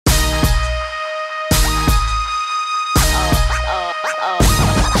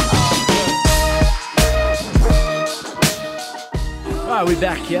Right, we're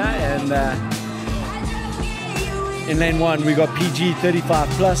back here, and in lane 1 we got PG 35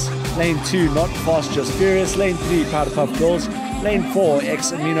 plus, lane 2 not fast just furious, lane 3 powder puff girls, lane 4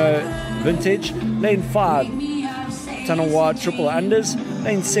 ex amino vintage, lane 5 tunnel wide triple unders,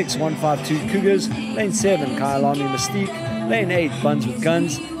 lane 6 152 cougars, lane 7 Kailani mystique, lane 8 buns with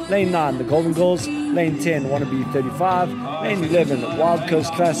guns, lane 9 the golden girls, lane 10 wannabe 35, lane 11 wild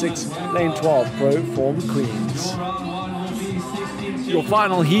coast classics, lane 12 pro form queens. Your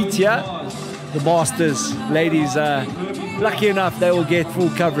final heat here, the Masters ladies, lucky enough they will get full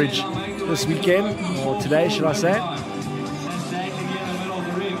coverage this weekend, or today should I say.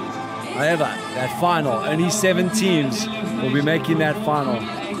 However, that final, only 7 teams will be making that final.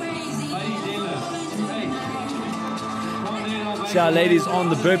 See our ladies on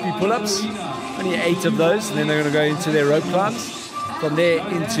the burpee pull-ups, only 8 of those, and then they're going to go into their rope climbs, from there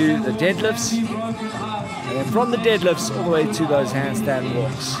into the deadlifts, and then from the deadlifts all the way to those handstand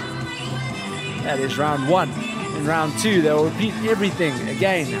walks. That is round 1. In round 2, they'll repeat everything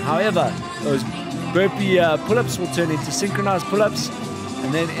again. However, those burpee pull-ups will turn into synchronized pull-ups.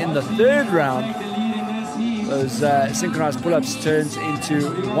 And then in the 3rd round, those synchronized pull-ups turns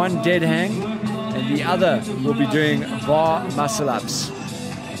into one dead hang, and the other will be doing bar muscle-ups.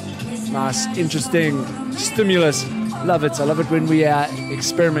 Nice, interesting stimulus. Love it. I love it when we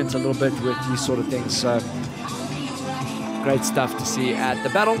experiment a little bit with these sort of things. So great stuff to see at the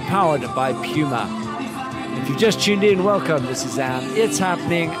battle, powered by Puma. If you've just tuned in, welcome. This is It's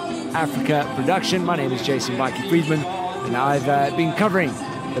Happening Africa production. My name is Jason Mikey Friedman, and I've been covering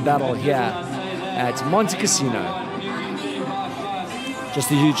the battle here at Monte Casino. Just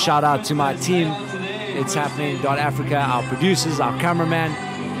a huge shout out to my team, It's Happening.Africa, our producers, our cameraman,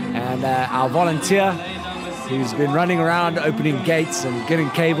 and our volunteer who's been running around opening gates and getting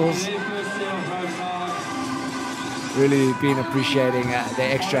cables. Really been appreciating the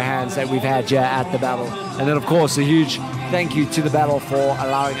extra hands that we've had here at the battle. And then of course a huge thank you to the battle for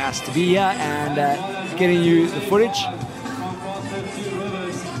allowing us to be here and getting you the footage.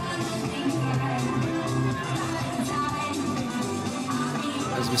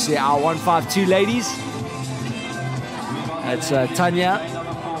 As we see our 152 ladies, it's Tanya,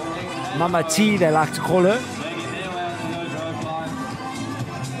 Mama T they like to call her.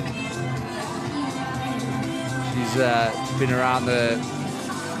 She's been around the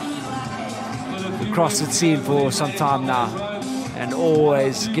CrossFit scene for some time now and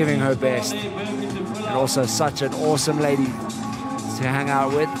always giving her best, and also such an awesome lady to hang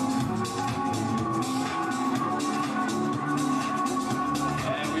out with.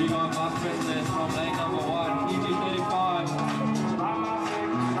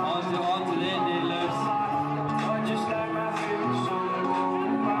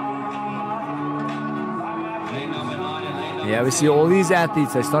 Yeah, we see all these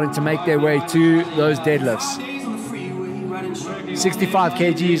athletes, they're starting to make their way to those deadlifts. 65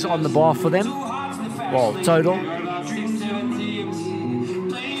 kgs on the bar for them, well, total.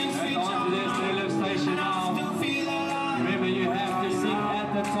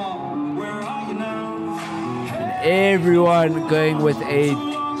 And everyone going with a,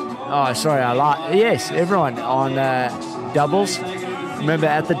 oh sorry, I lied. Yes, everyone on doubles. Remember,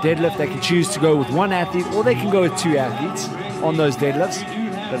 at the deadlift, they can choose to go with 1 athlete or they can go with 2 athletes on those deadlifts.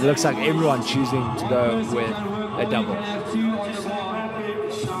 But it looks like everyone choosing to go with a double.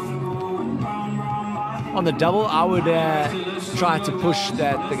 On the double, I would try to push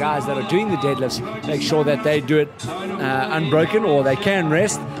that the guys that are doing the deadlifts, make sure that they do it unbroken, or they can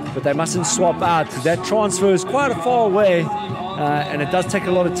rest, but they mustn't swap out, because that transfer is quite a far away. And it does take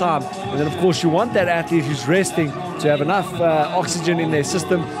a lot of time. And then of course you want that athlete who's resting to have enough oxygen in their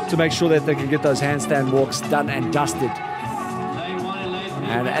system to make sure that they can get those handstand walks done and dusted.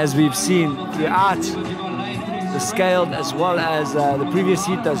 And as we've seen throughout the scaled as well as the previous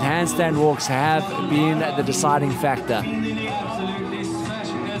heat, those handstand walks have been the deciding factor.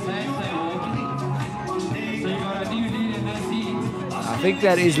 I think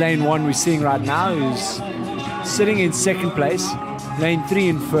that is lane 1 we're seeing right now, who's sitting in 2nd place, lane 3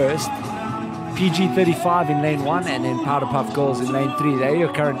 in 1st, PG 35 in lane 1, and then Powder Puff Girls in lane 3. They're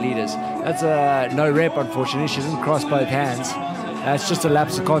your current leaders. That's a no rep, unfortunately. She didn't cross both hands. That's just a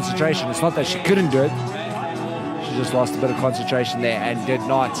lapse of concentration. It's not that she couldn't do it. She just lost a bit of concentration there and did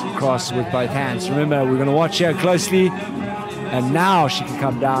not cross with both hands. Remember, we're going to watch her closely, and now she can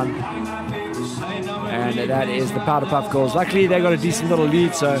come down. And that is the Powder Puff Girls. Luckily, they got a decent little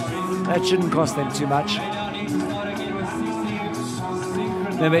lead, so that shouldn't cost them too much.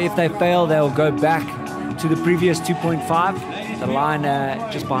 Remember, if they fail, they'll go back to the previous 2.5, the line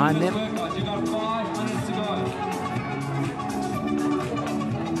just behind them.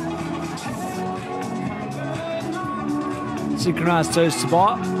 synchronized toes to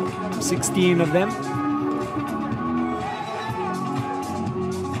bar, 16 of them.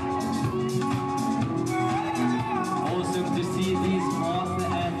 Awesome to see these master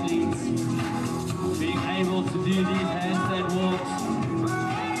athletes being able to do these handstand walks,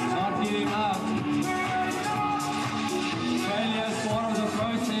 not giving up. Failure is part of the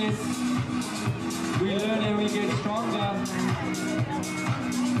process. We learn and we get stronger.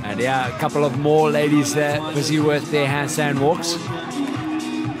 And yeah, a couple of more ladies there busy with their handstand walks.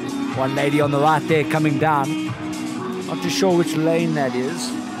 One lady on the right there coming down. Not too sure which lane that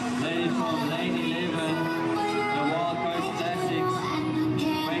is. Ladies from lane 11, the Wild Coast Classics,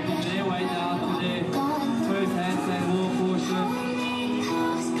 making their way down to their first handstand walk portion.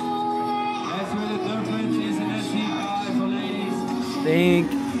 That's where the difference is in this heat, guys, for ladies. I think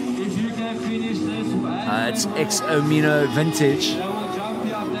If you can finish this, it's X-Amino Vintage. they will jump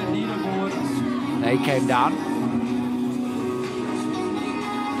you up that leaderboard. They came down.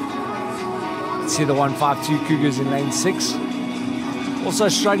 See the 152 Cougars in lane 6. Also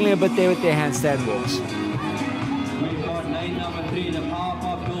struggling a bit there with their handstand walks. We've got lane number 3, the Power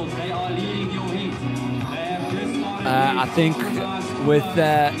Pop Girls. They are leading your heat. They have just started. I think with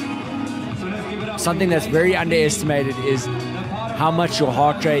something that's very underestimated is how much your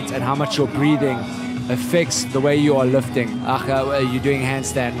heart rate and how much your breathing affects the way you are lifting. You're doing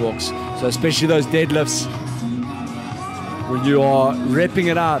handstand walks. So especially those deadlifts, when you are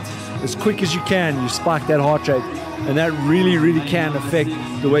repping it out as quick as you can, you spike that heart rate, and that really, really can affect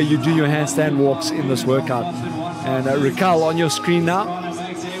the way you do your handstand walks in this workout. And Raquel on your screen now.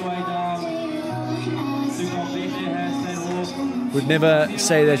 Would never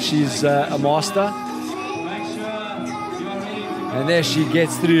say that she's a master. And there she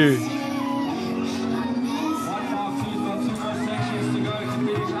gets through.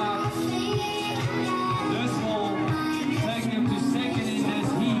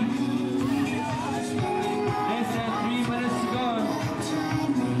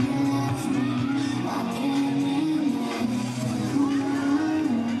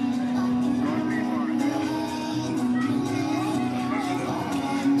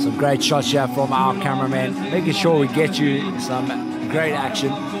 Some great shots here from our cameraman, making sure we get you some great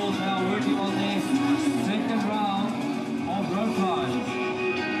action.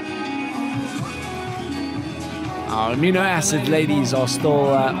 Our amino acid ladies are still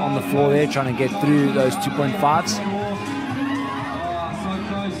on the floor there, trying to get through those 2.5s.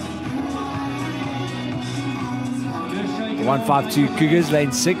 The 152 Cougars,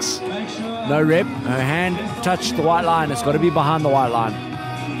 lane 6. No rep. Her hand touched the white line. It's got to be behind the white line.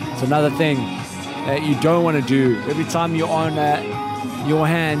 It's another thing that you don't want to do. Every time you're on your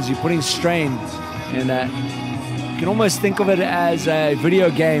hands, you're putting strain. And you can almost think of it as a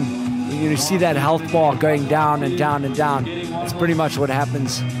video game. You see that health bar going down and down and down. That's pretty much what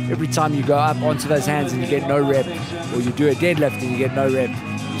happens every time you go up onto those hands and you get no rep, or you do a deadlift and you get no rep.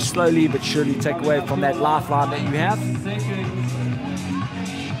 You slowly but surely take away from that lifeline that you have.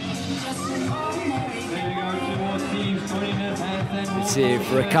 Let's see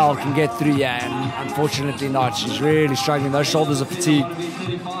if Raquel can get through. Yeah, and unfortunately not. She's really struggling. Those shoulders are fatigued.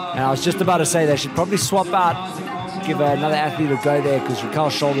 And I was just about to say they should probably swap out, give another athlete a go there, because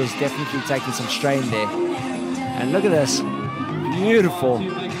Raquel's shoulders definitely taking some strain there. And look at this. Beautiful.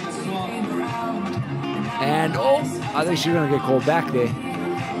 And oh, I think she's going to get called back there.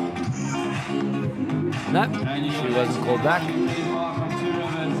 No, she wasn't called back.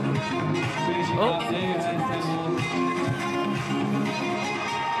 Oh.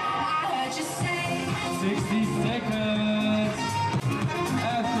 60 seconds.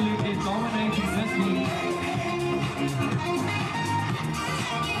 Absolutely dominating this heat.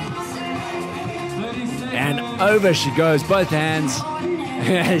 30 seconds. And over she goes, both hands.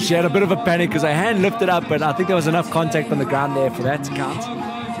 She had a bit of a panic because her hand lifted up, but I think there was enough contact on the ground there for that to count.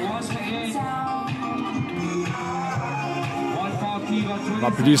 My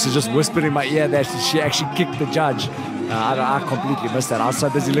producer just whispered in my ear that she actually kicked the judge. I completely missed that. I was so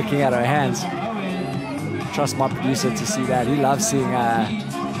busy looking at her hands. Trust my producer to see that. He loves seeing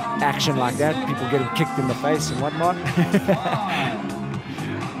action like that. People getting kicked in the face and whatnot.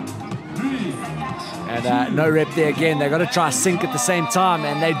 And no rep there again. They've got to try sync at the same time,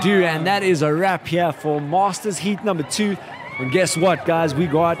 and they do. And that is a wrap here for Masters Heat number 2. And guess what, guys? We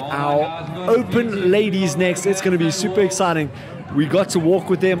got our Open ladies next. It's going to be super exciting. We got to walk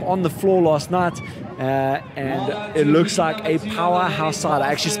with them on the floor last night, and it looks like a powerhouse side.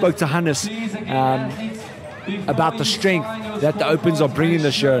 I actually spoke to Hannes about the strength that the Opens are bringing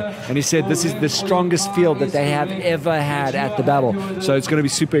this year, and he said this is the strongest field that they have ever had at the battle. So it's going to be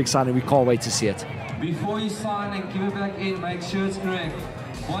super exciting. We can't wait to see it. Before you sign and give it back in, make sure it's correct.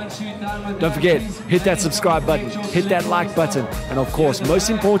 Once you're done with Don't that, forget, please hit that subscribe button, hit that like button, and of course, most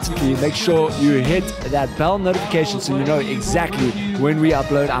importantly, make sure you hit that bell notification so you know exactly when we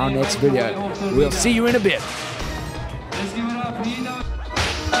upload our next video. We'll see you in a bit.